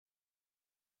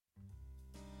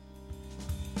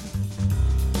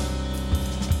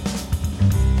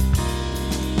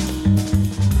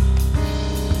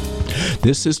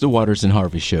This is the Waters and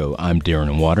Harvey Show. I'm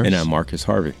Darren Waters. And I'm Marcus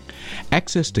Harvey.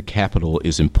 Access to capital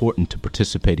is important to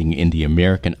participating in the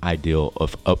American ideal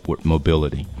of upward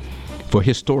mobility. For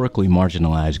historically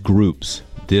marginalized groups,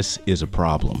 this is a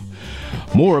problem.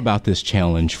 More about this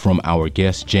challenge from our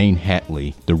guest, Jane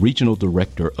Hatley, the Regional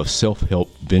Director of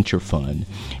Self-Help Venture Fund,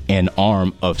 an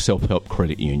arm of Self-Help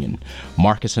Credit Union.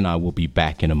 Marcus and I will be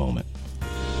back in a moment.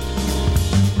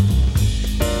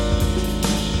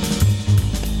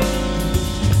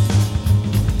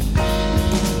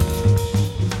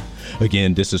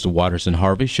 Again, this is the Waters and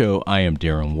Harvey Show. I am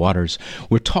Darren Waters.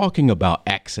 We're talking about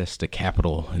access to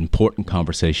capital, important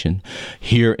conversation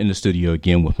here in the studio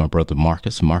again with my brother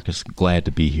Marcus. Marcus, glad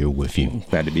to be here with you.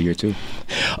 Glad to be here too.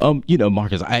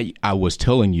 Marcus, I was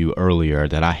telling you earlier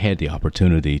that I had the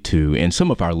opportunity to, and some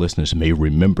of our listeners may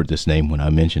remember this name when I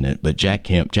mention it, but Jack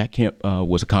Kemp. Jack Kemp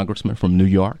was a congressman from New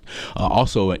York,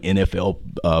 also an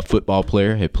NFL football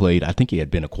player, had played, I think he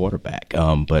had been a quarterback,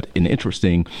 but an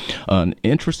interesting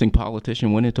politician,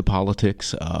 went into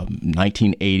politics,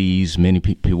 1980s. Many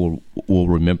people will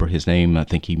remember his name. I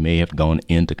think he may have gone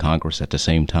into Congress at the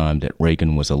same time that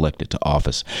Reagan was elected to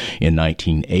office in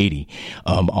 1980,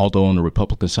 although on the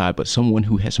Republican side, but someone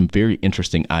who has some very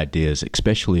interesting ideas,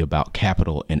 especially about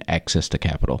capital and access to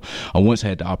capital. I once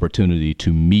had the opportunity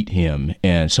to meet him,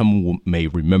 and someone may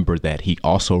remember that he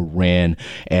also ran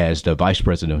as the vice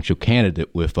presidential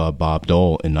candidate with Bob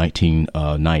Dole in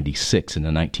 1996, in the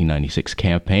 1996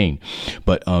 campaign.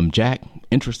 But Jack,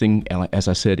 interesting, as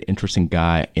I said, interesting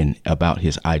guy about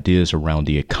his ideas around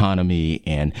the economy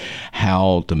and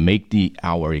how to make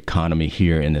our economy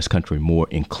here in this country more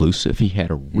inclusive. He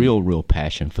had a real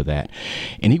passion for that.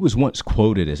 And he was once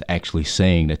quoted as actually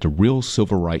saying that the real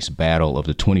civil rights battle of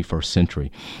the 21st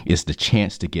century is the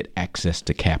chance to get access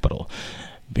to capital.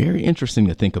 Very interesting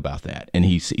to think about that, and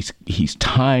he's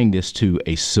tying this to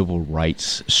a civil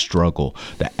rights struggle,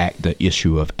 the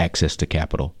issue of access to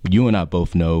capital. You and I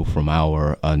both know from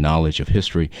our knowledge of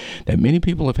history that many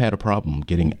people have had a problem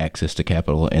getting access to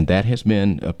capital, and that has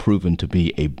been proven to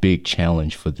be a big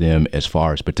challenge for them as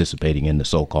far as participating in the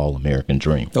so-called American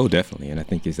dream. Oh, definitely, and I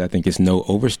think it's no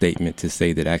overstatement to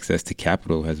say that access to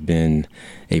capital has been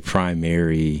a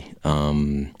primary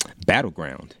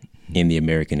battleground in the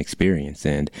American experience.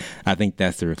 And I think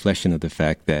that's the reflection of the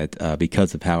fact that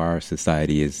because of how our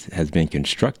society has been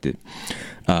constructed,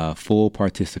 full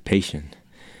participation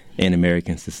in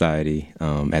American society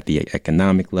at the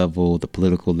economic level, the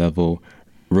political level,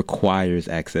 requires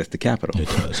access to capital. It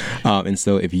does. And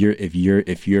so if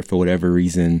you're for whatever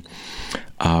reason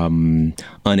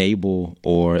unable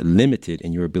or limited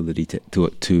in your ability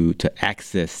to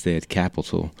access said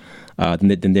capital,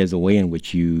 then there's a way in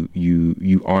which you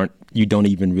don't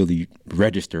even really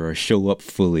register or show up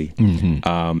fully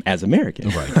as American.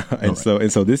 Right. And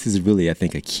so this is really, I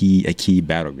think, a key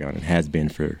battleground, and has been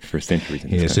for centuries.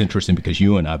 It's interesting because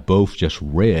you and I both just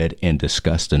read and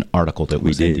discussed an article that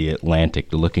was in the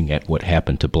Atlantic looking at what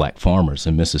happened to black farmers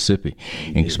in Mississippi,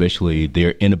 and especially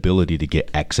their inability to get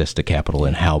access to capital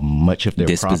and how much of their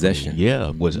dispossession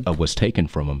was taken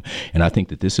from them. And I think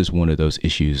that this is one of those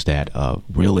issues that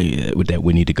really that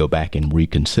we need to go back and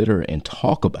reconsider and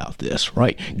talk about this,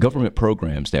 right? Government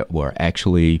programs that were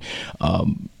actually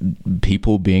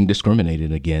people being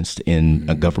discriminated against in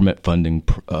government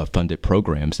funded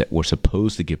programs that were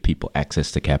supposed to give people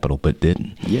access to capital but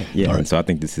didn't. Yeah. Right. And so I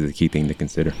think this is a key thing to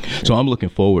consider. So I'm looking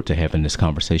forward to having this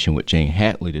conversation with Jane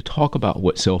Hatley to talk about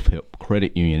what Self-Help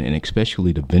Credit Union and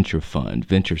especially the Ventures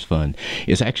Fund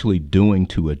is actually doing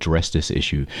to address this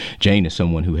issue. Jane is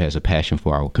someone who has a passion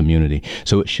for our community,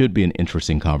 so it should be an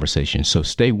interesting conversation. So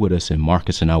stay with us, and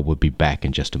Marcus and I will be back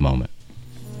in just a moment.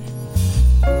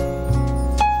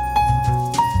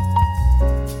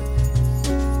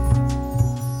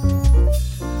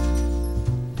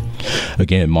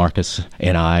 Again, Marcus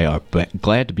and I are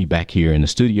glad to be back here in the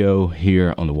studio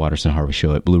here on the Waters and Harvey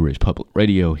Show at Blue Ridge Public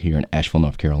Radio here in Asheville,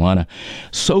 North Carolina.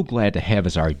 So glad to have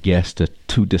as our guest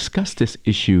to discuss this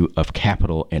issue of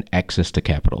capital and access to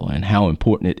capital and how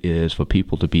important it is for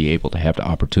people to be able to have the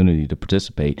opportunity to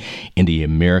participate in the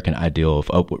American ideal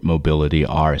of upward mobility,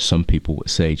 or as some people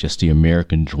would say, just the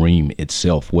American dream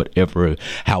itself,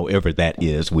 however that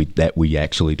is, that we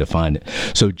actually define it.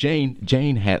 So Jane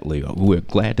Hatley, we're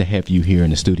glad to have you here in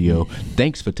the studio.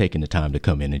 Thanks for taking the time to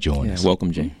come in and join us.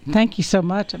 Welcome, Jane. Thank you so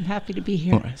much. I'm happy to be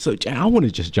here. All right. So Jane, I want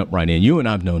to just jump right in. You and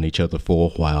I've known each other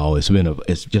for a while. It's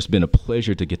just been a pleasure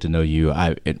to get to know you.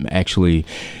 I actually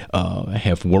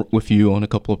have worked with you on a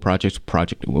couple of projects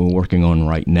we're working on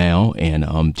right now,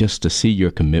 and just to see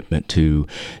your commitment to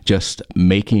just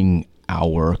making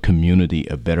our community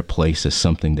a better place is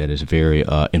something that is very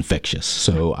infectious.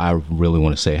 So I really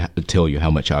want to tell you how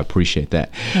much I appreciate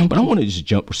that. But I want to just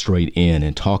jump straight in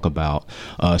and talk about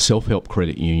Self-Help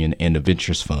Credit Union and the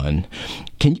Ventures Fund.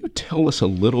 Can you tell us a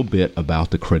little bit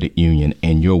about the credit union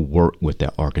and your work with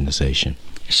that organization?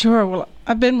 Sure. Well,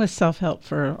 I've been with Self-Help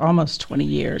for almost 20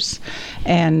 years.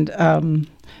 And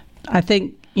I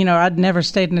think, I'd never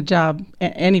stayed in a job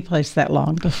any place that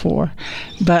long before.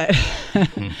 But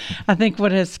I think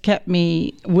what has kept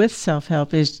me with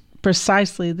Self-Help is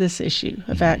precisely this issue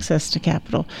of access to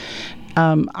capital.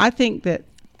 I think that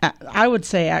I would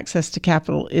say access to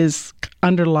capital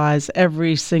underlies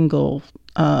every single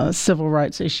civil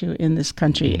rights issue in this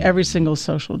country, every single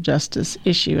social justice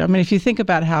issue. I mean, if you think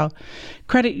about how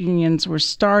credit unions were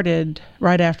started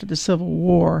right after the Civil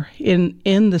War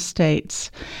in the States,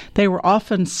 they were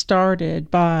often started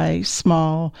by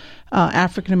small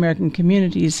African-American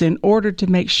communities in order to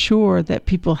make sure that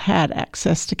people had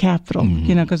access to capital.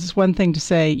 Because it's one thing to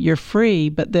say you're free,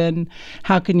 but then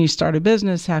how can you start a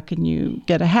business? How can you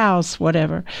get a house?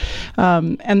 Whatever.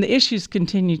 And the issues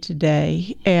continue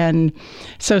today. And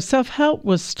so Self-Help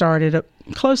was started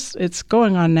it's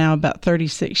going on now about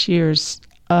 36 years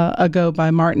ago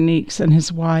by Martin Eakes and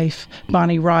his wife,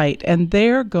 Bonnie Wright. And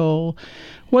their goal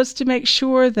was to make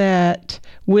sure that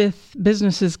with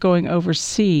businesses going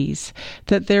overseas,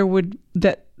 that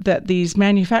that these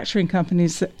manufacturing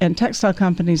companies and textile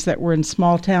companies that were in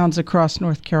small towns across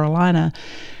North Carolina,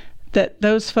 that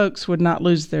those folks would not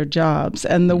lose their jobs.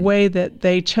 And the way that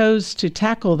they chose to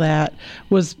tackle that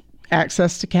was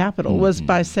access to capital, was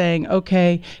by saying,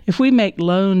 okay, if we make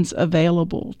loans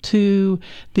available to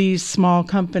these small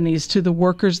companies, to the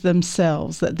workers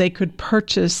themselves, that they could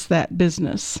purchase that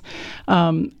business,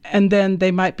 and then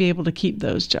they might be able to keep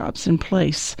those jobs in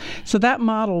place. So that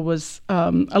model was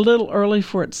a little early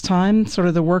for its time, sort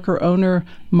of the worker-owner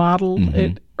model.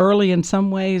 Early in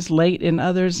some ways, late in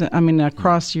others. I mean,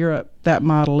 across Europe, that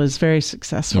model is very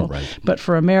successful. Right. But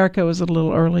for America, it was a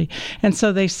little early. And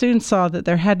so they soon saw that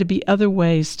there had to be other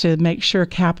ways to make sure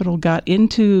capital got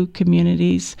into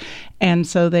communities. And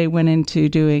so they went into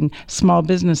doing small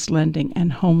business lending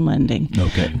and home lending.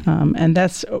 Okay. And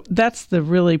that's the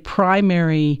really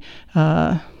primary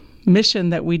mission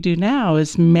that we do now,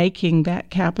 is making that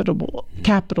capital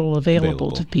available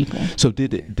to people. So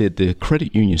did the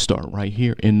credit union start right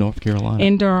here in North Carolina?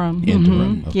 In Durham. In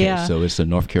Durham. Okay. Yeah. So it's a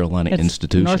North Carolina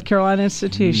institution. North Carolina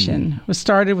institution. It was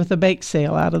started with a bake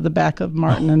sale out of the back of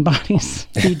Martin and Bonnie's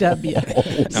VW.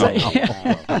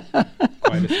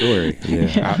 Quite a story.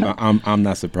 Yeah. I'm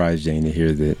not surprised, Jane, to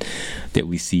hear that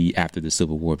we see after the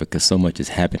Civil War, because so much is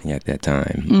happening at that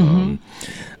time.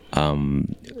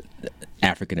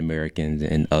 African Americans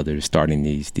and others starting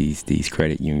these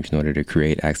credit unions in order to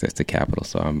create access to capital.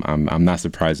 So I'm not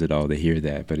surprised at all to hear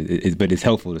that, but it's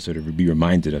helpful to sort of be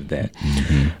reminded of that.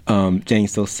 Jane,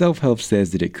 so Self-Help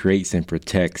says that it creates and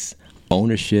protects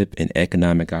ownership and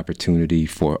economic opportunity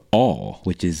for all,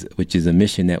 which is a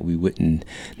mission that we wouldn't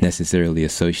necessarily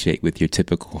associate with your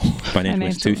typical financial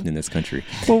institution in this country.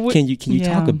 Well, can you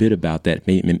talk a bit about that?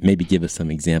 Maybe give us some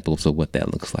examples of what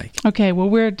that looks like. Okay. Well,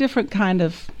 we're a different kind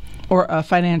of or a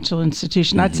financial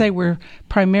institution. I'd say we're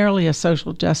primarily a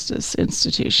social justice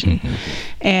institution.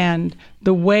 And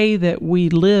the way that we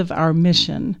live our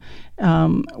mission,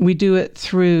 we do it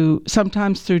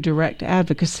sometimes through direct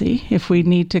advocacy, if we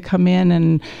need to come in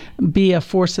and be a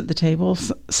force at the table.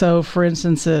 So, for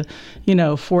instance,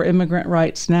 for immigrant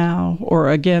rights now, or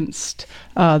against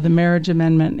the marriage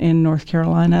amendment in North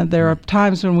Carolina, there are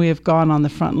times when we have gone on the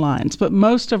front lines. But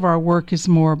most of our work is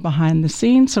more behind the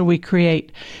scenes. So we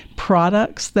create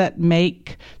products that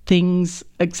make things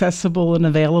accessible and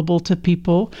available to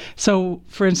people. So,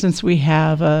 for instance, we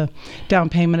have a down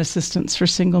payment assistance for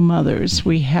single mothers.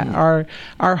 We our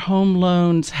home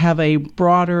loans have a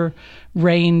broader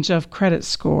range of credit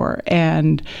score,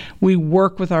 and we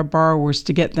work with our borrowers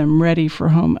to get them ready for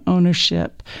home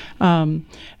ownership.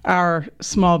 Our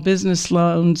small business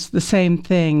loans, the same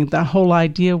thing. The whole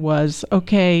idea was,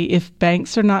 okay, if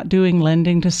banks are not doing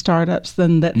lending to startups,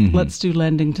 then let's do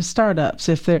lending to startups.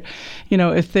 If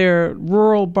they're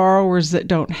rural borrowers that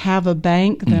don't have a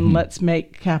bank, then let's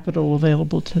make capital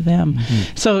available to them.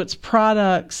 So it's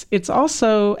products. It's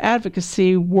also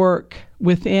advocacy work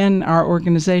within our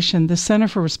organization, the Center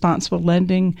for Responsible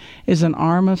Lending is an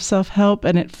arm of self-help,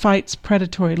 and it fights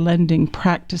predatory lending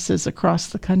practices across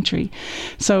the country.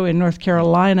 So in North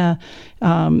Carolina,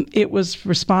 it was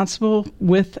responsible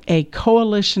with a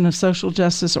coalition of social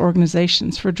justice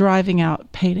organizations for driving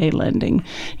out payday lending.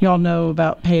 You all know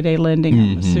about payday lending,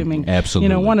 I'm assuming.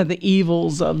 Absolutely. One of the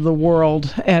evils of the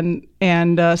world.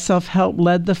 And self-help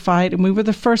led the fight, and we were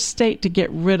the first state to get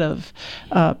rid of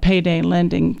payday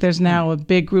lending. There's now a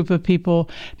big group of people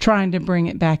trying to bring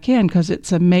it back in because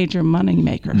it's a major money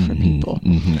maker for people.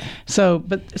 So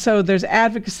there's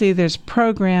advocacy, there's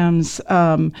programs,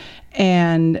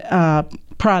 and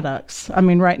products. I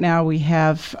mean, right now we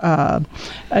have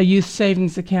a youth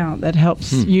savings account that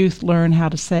helps youth learn how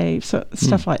to save, so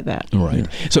stuff like that. Right.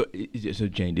 So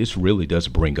Jane, this really does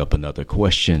bring up another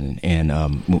question, and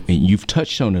you've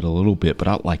touched on it a little bit, but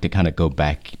I'd like to kind of go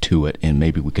back to it, and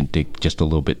maybe we can dig just a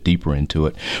little bit deeper into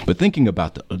it. But thinking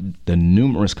about the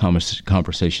numerous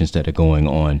conversations that are going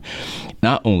on,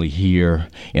 not only here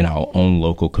in our own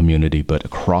local community, but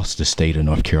across the state of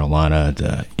North Carolina,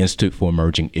 the Institute for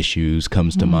Emerging Issues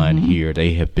comes to mind here.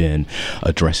 They have been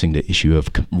addressing the issue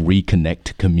of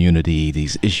reconnect community,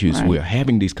 these issues. Right. We're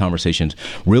having these conversations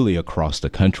really across the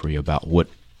country about what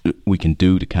we can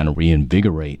do to kind of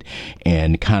reinvigorate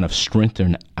and kind of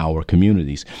strengthen our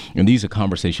communities. And these are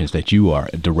conversations that you are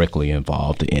directly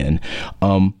involved in.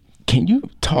 Can you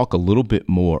talk a little bit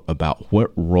more about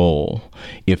what role,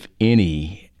 if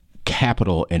any,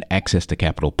 capital and access to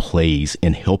capital plays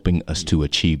in helping us to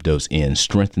achieve those ends,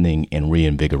 strengthening and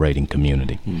reinvigorating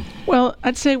community? Well,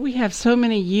 I'd say we have so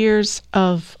many years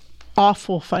of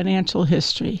awful financial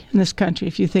history in this country.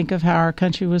 If you think of how our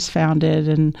country was founded,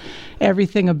 and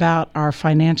everything about our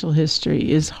financial history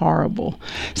is horrible.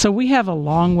 So we have a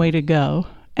long way to go,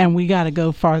 and we got to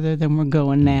go farther than we're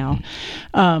going now.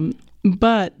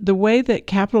 But the way that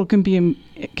capital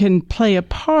can play a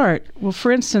part, well,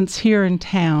 for instance, here in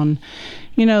town,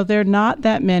 there are not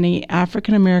that many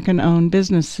African-American-owned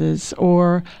businesses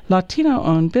or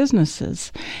Latino-owned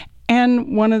businesses.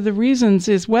 And one of the reasons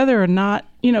is whether or not,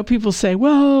 people say,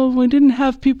 well, we didn't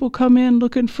have people come in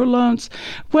looking for loans.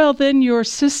 Well, then your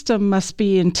system must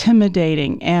be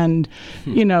intimidating and,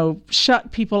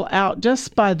 shut people out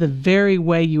just by the very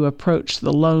way you approach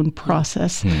the loan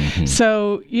process.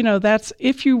 So, that's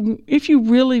if you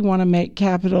really want to make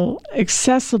capital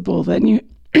accessible, then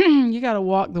you got to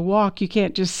walk the walk. You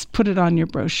can't just put it on your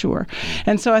brochure.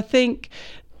 And so I think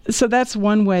that's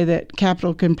one way that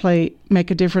capital can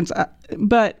make a difference.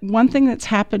 But one thing that's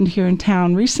happened here in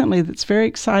town recently that's very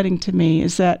exciting to me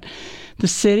is that the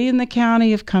city and the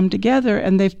county have come together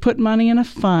and they've put money in a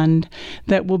fund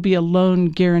that will be a loan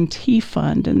guarantee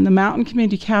fund. And the Mountain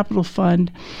Community Capital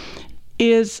Fund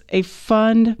is a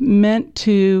fund meant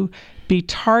to be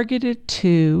targeted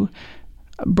to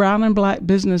brown and black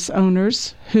business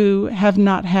owners who have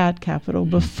not had capital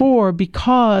before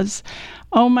because,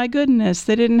 oh my goodness,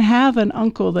 they didn't have an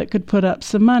uncle that could put up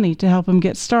some money to help them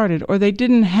get started, or they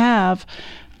didn't have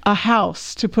a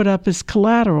house to put up as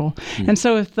collateral. And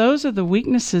so if those are the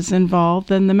weaknesses involved,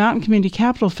 then the Mountain Community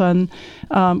Capital Fund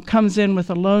comes in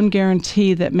with a loan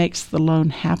guarantee that makes the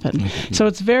loan happen. So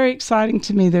it's very exciting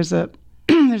to me. There's a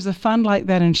fund like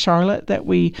that in Charlotte that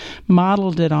we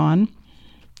modeled it on.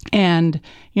 And,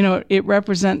 it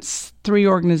represents 3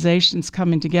 organizations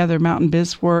coming together, Mountain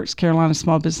BizWorks, Carolina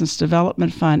Small Business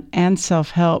Development Fund, and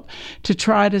Self-Help, to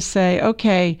try to say,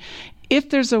 okay,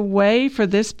 if there's a way for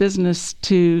this business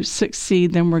to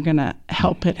succeed, then we're going to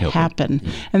help it happen.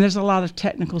 And there's a lot of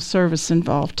technical service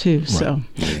involved, too.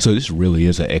 Right. So this really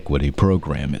is an equity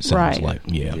program, it sounds like.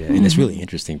 Yeah. And it's really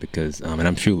interesting because, and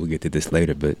I'm sure we'll get to this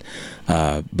later, but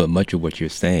much of what you're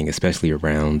saying, especially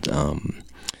around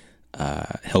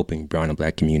helping brown and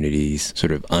black communities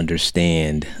sort of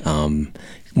understand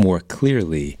more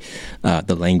clearly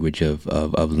the language of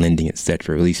lending, et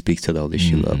cetera, really speaks to the whole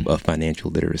issue of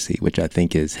financial literacy, which I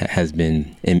think has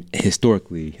been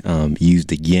historically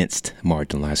used against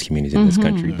marginalized communities in this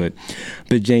country. But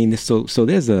Jane, so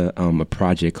there's a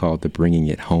project called the Bringing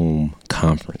It Home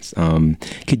Conference.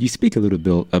 Could you speak a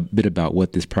bit about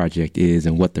what this project is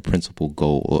and what the principal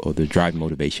goal or the driving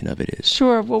motivation of it is?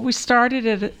 Sure. Well, we started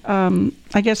it,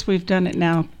 I guess we've done it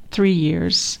now 3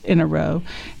 years in a row.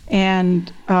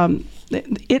 And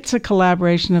it's a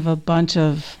collaboration of a bunch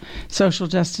of social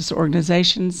justice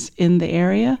organizations in the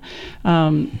area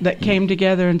that came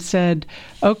together and said,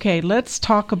 okay, let's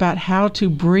talk about how to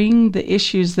bring the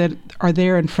issues that are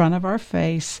there in front of our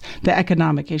face, the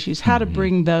economic issues, how to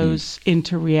bring those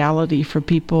into reality for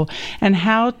people, and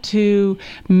how to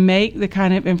make the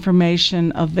kind of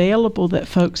information available that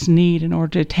folks need in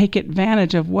order to take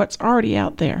advantage of what's already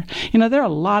out there.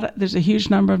 There's a huge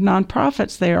number of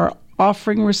nonprofits. They are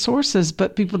offering resources,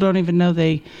 but people don't even know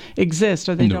they exist,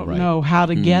 or they don't know how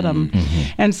to get them.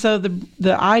 And so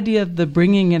the idea of the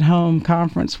Bringing It Home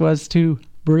conference was to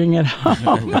bring it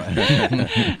home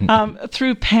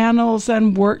through panels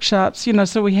and workshops.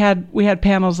 So we had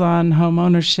panels on home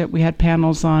ownership, we had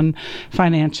panels on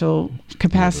financial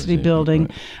capacity building,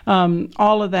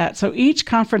 all of that. So each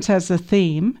conference has a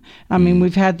theme.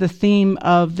 We've had the theme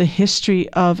of the history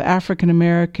of African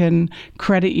American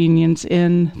credit unions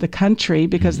in the country,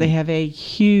 because they have a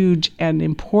huge and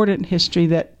important history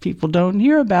that people don't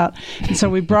hear about. And so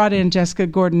we brought in Jessica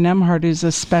Gordon-Nemhart, who's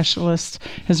a specialist,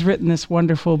 has written this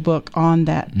wonderful book on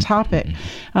that topic.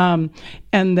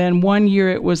 And then one year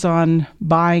it was on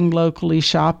buying locally,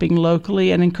 shopping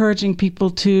locally, and encouraging people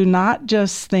to not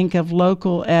just think of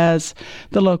local as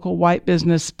the local white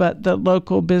business, but the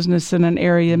local business in an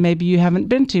area maybe you haven't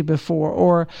been to before,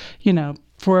 or,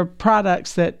 for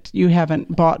products that you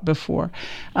haven't bought before.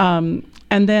 And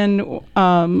then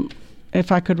if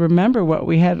I could remember what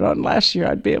we had on last year,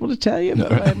 I'd be able to tell you,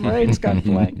 but my brain's gone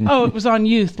blank. Oh, it was on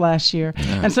youth last year.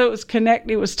 And so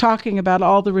it was talking about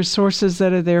all the resources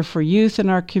that are there for youth in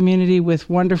our community, with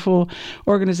wonderful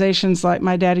organizations like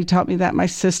My Daddy Taught Me That, My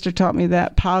Sister Taught Me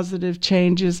That, Positive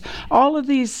Changes, all of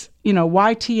these,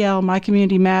 YTL, My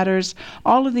Community Matters,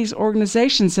 all of these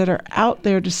organizations that are out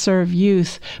there to serve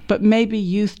youth, but maybe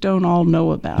youth don't all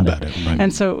know about it. Right.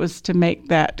 And so it was to make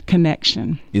that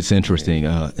connection. It's interesting,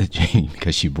 Jane,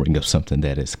 because you bring up something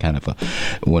that is kind of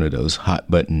one of those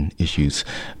hot button issues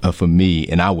for me,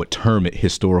 and I would term it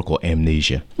historical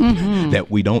amnesia, that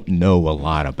we don't know a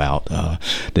lot about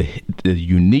the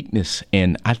uniqueness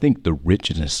and I think the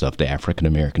richness of the African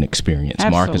American experience.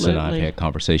 Absolutely. Marcus and I have had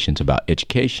conversations about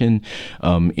education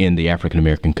in the African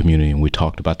American community, and we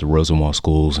talked about the Rosenwald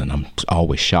schools, and I'm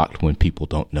always shocked when people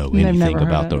don't know anything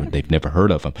about them. They've never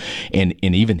heard of them. And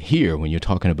even here, when you're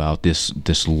talking about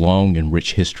this long and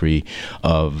rich history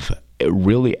of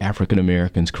really African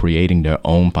Americans creating their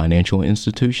own financial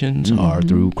institutions or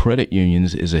through credit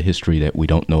unions, is a history that we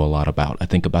don't know a lot about. I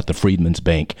think about the Freedmen's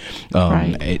Bank,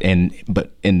 and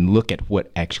look at what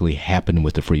actually happened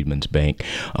with the Freedmen's Bank.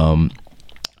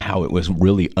 How it was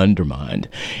really undermined.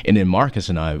 And then Marcus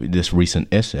and I, this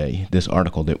recent essay, this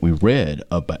article that we read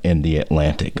in the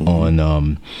Atlantic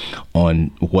on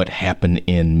what happened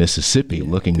in Mississippi,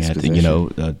 looking at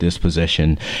the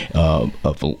dispossession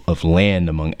of land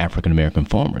among African American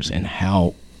farmers, and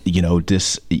how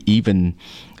this even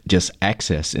just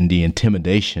access and the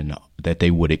intimidation that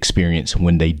they would experience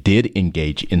when they did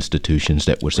engage institutions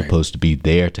that were supposed to be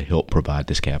there to help provide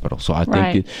this capital. So I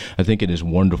think it is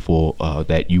wonderful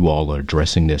that you all are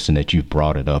addressing this and that you've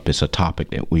brought it up. It's a topic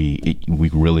that we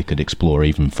really could explore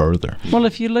even further. Well,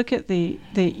 if you look at the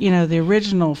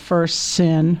original first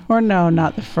sin, or no,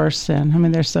 not the first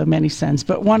sin. There's so many sins,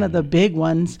 but one of the big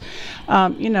ones,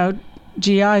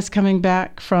 GIs coming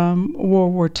back from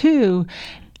World War II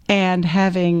and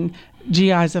having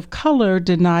GIs of color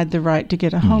denied the right to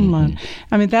get a home loan.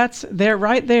 That's there.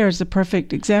 Right there is a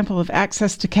perfect example of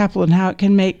access to capital and how it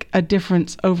can make a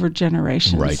difference over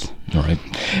generations. Right.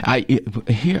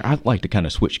 I'd like to kind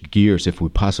of switch gears, if we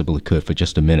possibly could, for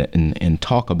just a minute and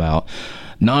talk about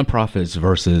nonprofits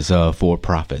versus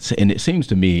for-profits. And it seems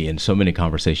to me, in so many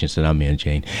conversations that I'm in,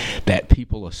 Jane, that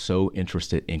people are so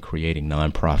interested in creating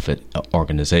nonprofit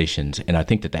organizations. And I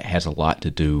think that has a lot to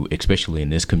do, especially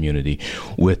in this community,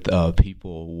 with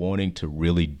people wanting to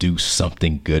really do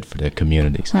something good for their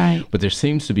communities. Right. But there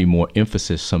seems to be more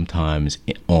emphasis sometimes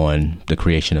on the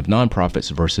creation of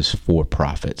nonprofits versus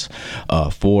for-profits,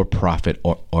 for-profit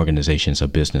organizations or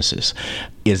businesses.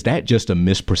 Is that just a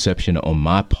misperception on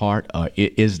my part?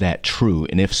 Is that true?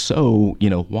 And if so,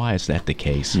 why is that the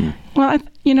case? Well,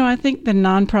 I think the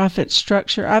nonprofit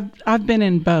structure, I've been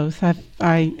in both.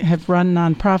 I have run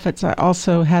nonprofits. I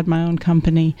also had my own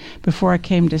company before I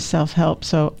came to self-help.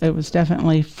 So it was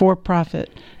definitely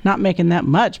for-profit, not making that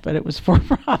much, but it was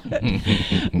for-profit.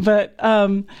 But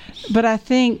I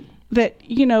think that,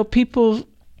 people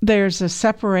there's a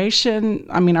separation.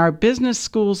 I mean, our business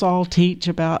schools all teach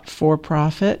about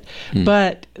for-profit,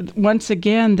 but once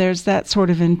again, there's that sort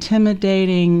of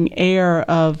intimidating air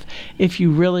of if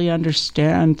you really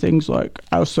understand things like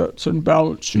assets and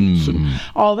balance sheets and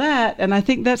all that. And I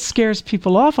think that scares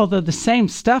people off, although the same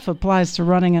stuff applies to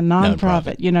running a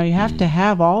nonprofit. You know, you have to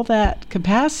have all that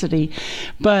capacity.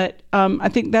 But I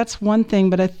think that's one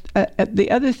thing. But the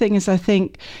other thing is, I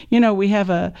think, you know, we have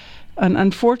an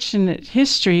unfortunate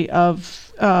history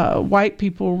of white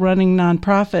people running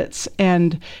nonprofits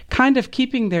and kind of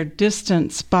keeping their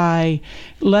distance by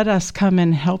let us come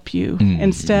and help you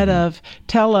instead of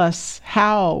tell us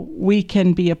how we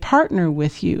can be a partner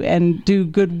with you and do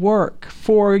good work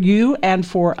for you and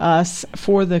for us,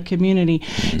 for the community.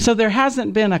 So there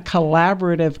hasn't been a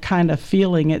collaborative kind of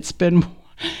feeling. It's been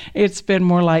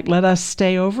more like, let us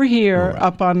stay over here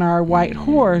up on our white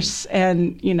horse.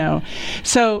 And, you know,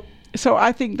 so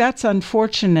I think that's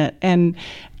unfortunate.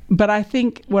 But I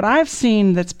think what I've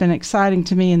seen that's been exciting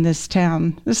to me in this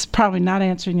town, this is probably not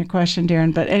answering your question,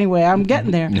 Darren, but anyway, I'm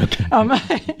getting there.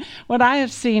 What I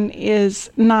have seen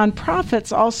is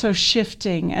nonprofits also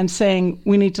shifting and saying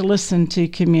we need to listen to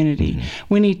community.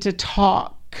 We need to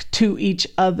talk to each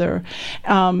other.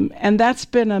 And that's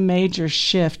been a major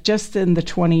shift just in the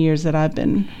 20 years that I've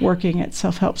been working at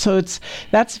Self-Help. So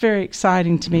that's very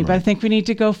exciting to me. But I think we need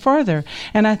to go further.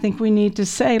 And I think we need to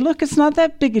say, look, it's not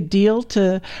that big a deal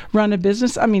to run a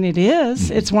business. I mean, it is.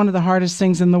 It's one of the hardest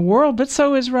things in the world, but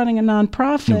so is running a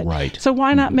nonprofit. So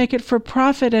why not make it for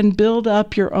profit and build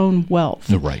up your own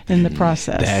wealth in the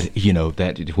process?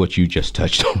 That is what you just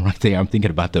touched on right there. I'm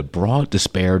thinking about the broad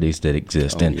disparities that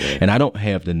exist. And I don't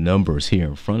have the numbers here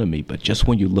in front of me, but just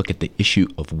when you look at the issue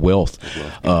of wealth,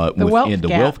 the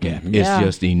wealth gap is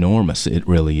just enormous. It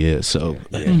really is. So,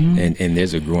 and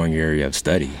there's a growing area of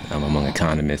study among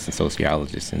economists and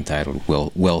sociologists entitled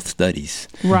wealth studies.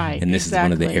 And this is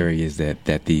one of the areas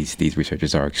that these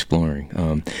researchers are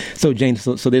exploring. So, Jane,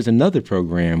 so there's another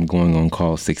program going on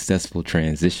called Successful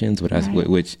Transitions,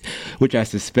 which I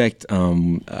suspect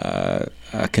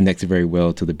connects very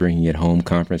well to the Bringing It Home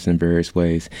conference in various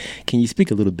ways. Can you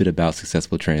speak a little bit about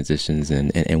Successful Transitions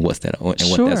and what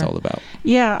that's all about?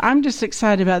 Yeah, I'm just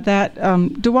excited about that.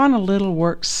 Duana Little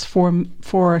works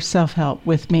for Self-Help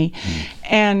with me.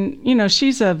 And, you know,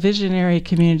 she's a visionary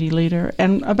community leader.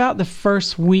 And about the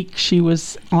first week she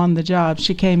was on the job,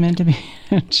 she came into me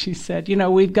and she said, you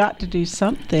know, we've got to do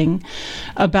something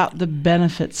about the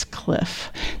benefits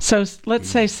cliff. So let's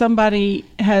say somebody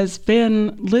has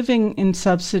been living in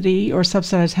subsidy or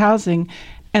subsidized housing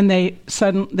and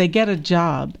they get a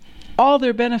job. All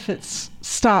their benefits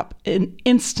stop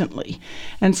instantly.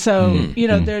 And so,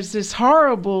 there's this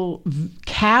horrible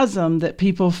chasm that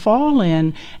people fall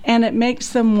in, and it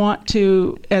makes them want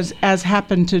to, as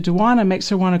happened to Duana, makes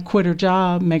her want to quit her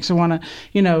job, makes her want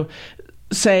to,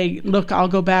 say, look, I'll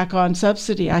go back on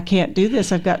subsidy. I can't do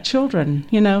this. I've got children,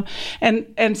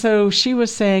 And so she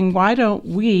was saying, why don't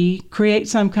we create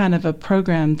some kind of a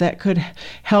program that could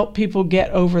help people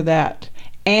get over that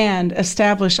and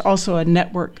establish also a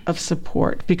network of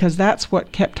support, because that's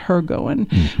what kept her going.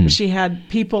 She had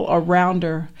people around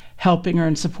her helping her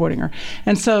and supporting her.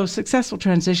 And so Successful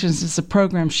Transitions is a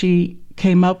program she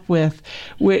came up with,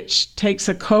 which takes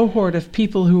a cohort of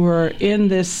people who are in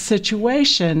this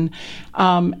situation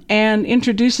and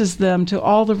introduces them to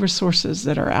all the resources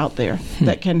that are out there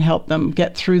that can help them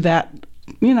get through that.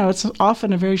 It's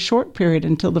often a very short period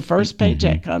until the first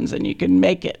paycheck comes and you can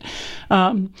make it.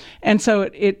 And so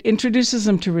it introduces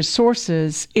them to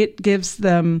resources. It gives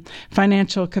them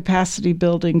financial capacity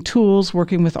building tools,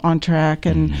 working with OnTrack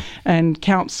and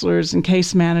counselors and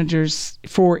case managers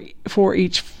for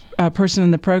each person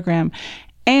in the program.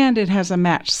 And it has a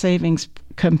match savings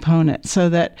component so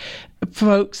that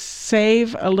folks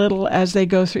save a little as they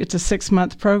go through. It's a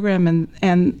 6-month program,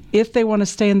 and if they want to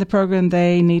stay in the program,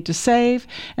 they need to save,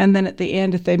 and then at the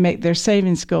end, if they make their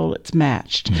savings goal, it's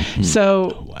matched.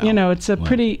 So, it's a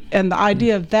pretty, and the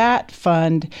idea of that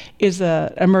fund is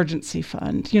a emergency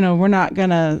fund. We're not going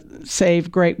to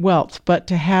save great wealth, but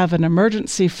to have an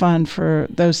emergency fund for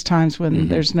those times when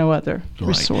there's no other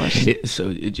resource.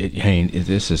 Hayne,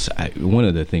 this is one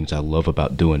of the things I love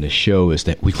about doing this show is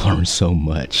that we learn so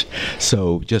much.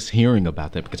 So just hearing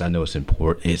about that, because I know it's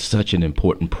important, it's such an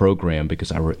important program,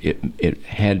 because it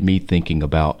had me thinking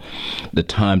about the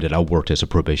time that I worked as a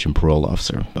probation parole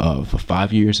officer for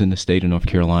 5 years in the state of North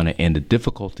Carolina, and the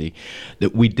difficulty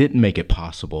that we didn't make it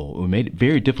possible. We made it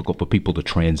very difficult for people to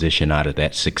transition out of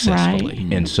that successfully.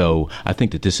 And so I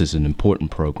think that this is an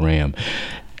important program.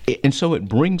 And so it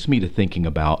brings me to thinking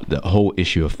about the whole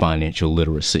issue of financial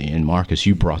literacy. And Marcus,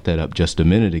 you brought that up just a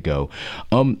minute ago.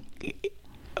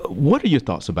 What are your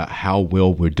thoughts about how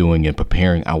well we're doing in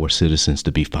preparing our citizens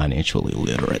to be financially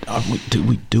literate? Do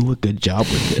we do a good job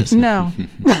with this? No.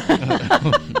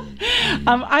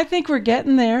 I think we're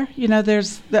getting there. You know,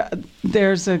 there's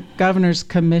a governor's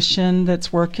commission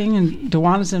that's working, and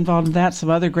DeWana's involved in that.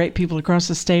 Some other great people across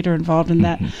the state are involved in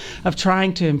that, of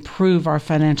trying to improve our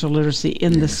financial literacy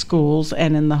in the schools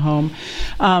and in the home.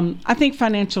 I think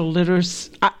financial literacy...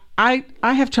 I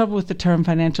have trouble with the term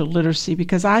financial literacy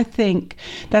because I think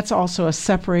that's also a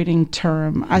separating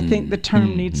term. I think the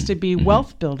term needs to be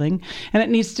wealth building, and it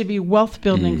needs to be wealth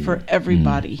building for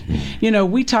everybody. You know,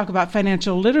 we talk about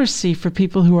financial literacy for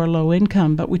people who are low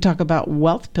income, but we talk about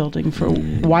wealth building for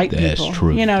white people. That's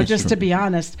true. You know, That's just true. To be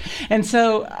honest. And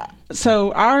so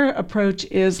our approach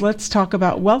is let's talk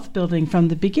about wealth building from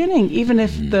the beginning. Even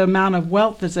if the amount of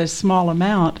wealth is a small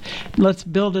amount, let's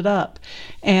build it up.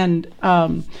 And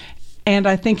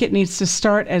I think it needs to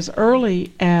start as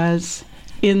early as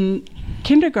in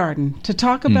kindergarten to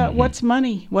talk about what's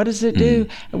money, what does it do,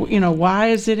 you know, why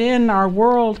is it in our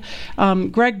world.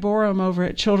 Greg Borum over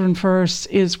at Children First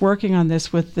is working on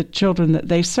this with the children that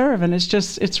they serve, and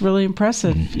it's really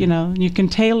impressive. You know, you can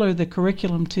tailor the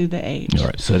curriculum to the age. All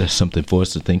right, so that's something for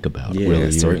us to think about. Yeah,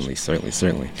 It really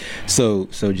certainly. So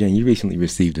Jen, you recently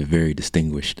received a very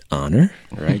distinguished honor,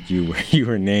 right? You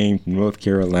were named North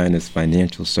Carolina's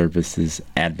Financial Services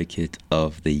Advocate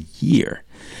of the Year.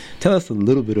 Tell us a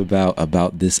little bit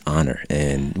about this honor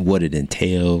and what it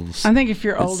entails. I think if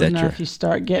you're old enough, you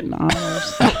start getting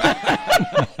honors.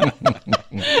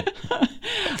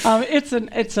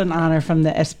 It's an honor from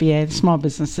the SBA, the Small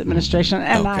Business Administration,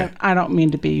 and Okay. I don't mean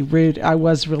to be rude. I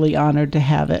was really honored to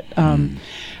have it,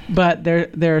 but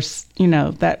there's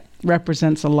that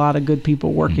represents a lot of good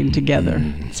people working together.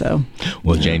 So,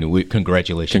 well, Jane,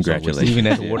 congratulations. Even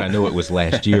that award, I know it was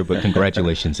last year, but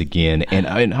congratulations again. And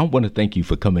I want to thank you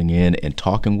for coming in and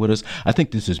talking with us. I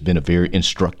think this has been a very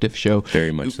instructive show.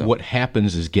 Very much so. What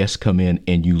happens is guests come in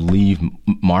and you leave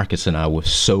Marcus and I with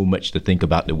so much to think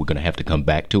about that we're going to have to come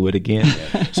back to it again.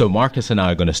 So Marcus and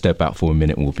I are going to step out for a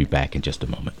minute and we'll be back in just a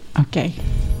moment. okay.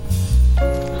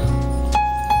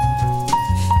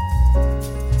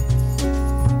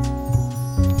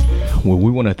 Well,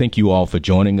 we want to thank you all for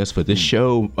joining us for this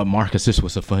show. Marcus, this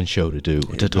was a fun show to do,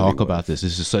 to talk about this.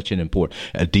 This is such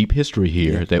a deep history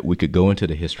here that we could go into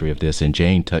the history of this, and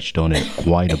Jane touched on it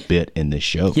quite a bit in this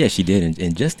show. Yeah, she did.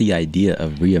 And just the idea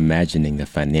of reimagining the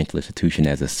financial institution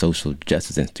as a social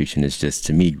justice institution is just,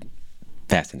 to me,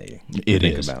 fascinating. It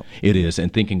is.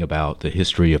 And thinking about the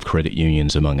history of credit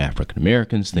unions among African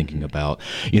Americans, thinking about,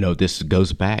 this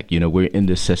goes back, we're in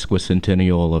this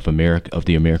sesquicentennial of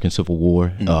the American Civil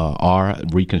War, our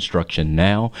Reconstruction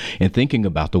now, and thinking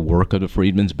about the work of the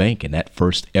Freedmen's Bank and that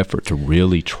first effort to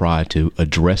really try to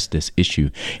address this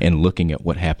issue and looking at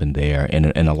what happened there. And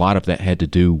a lot of that had to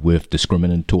do with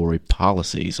discriminatory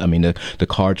policies. I mean,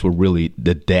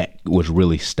 the deck was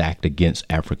really stacked against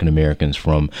African Americans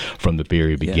from the very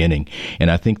beginning.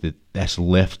 And I think that's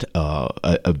left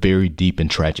a very deep and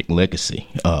tragic legacy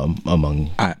among.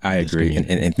 I agree,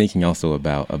 and thinking also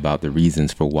about the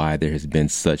reasons for why there has been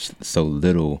so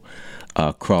little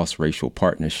cross-racial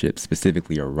partnerships,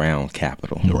 specifically around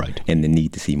capital, right, and the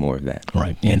need to see more of that.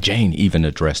 Right. And Jane even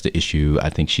addressed the issue. I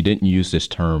think she didn't use this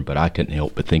term, but I couldn't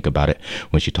help but think about it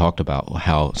when she talked about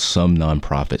how some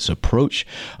nonprofits approach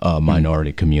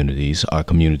minority communities,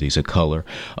 communities of color,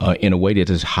 in a way that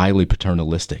is highly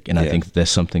paternalistic. And I think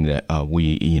that's something that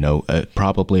we,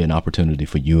 probably an opportunity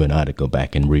for you and I to go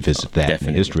back and revisit that in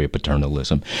the history of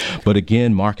paternalism. But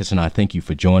again, Marcus and I thank you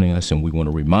for joining us, and we want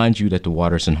to remind you that the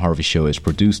Waters and Harvey Show is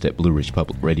produced at Blue Ridge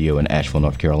Public Radio in Asheville,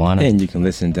 North Carolina. And you can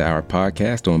listen to our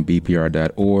podcast on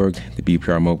bpr.org, the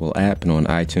BPR mobile app, and on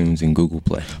iTunes and Google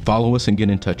Play. Follow us and get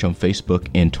in touch on Facebook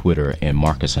and Twitter, and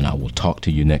Marcus and I will talk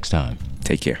to you next time.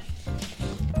 Take care.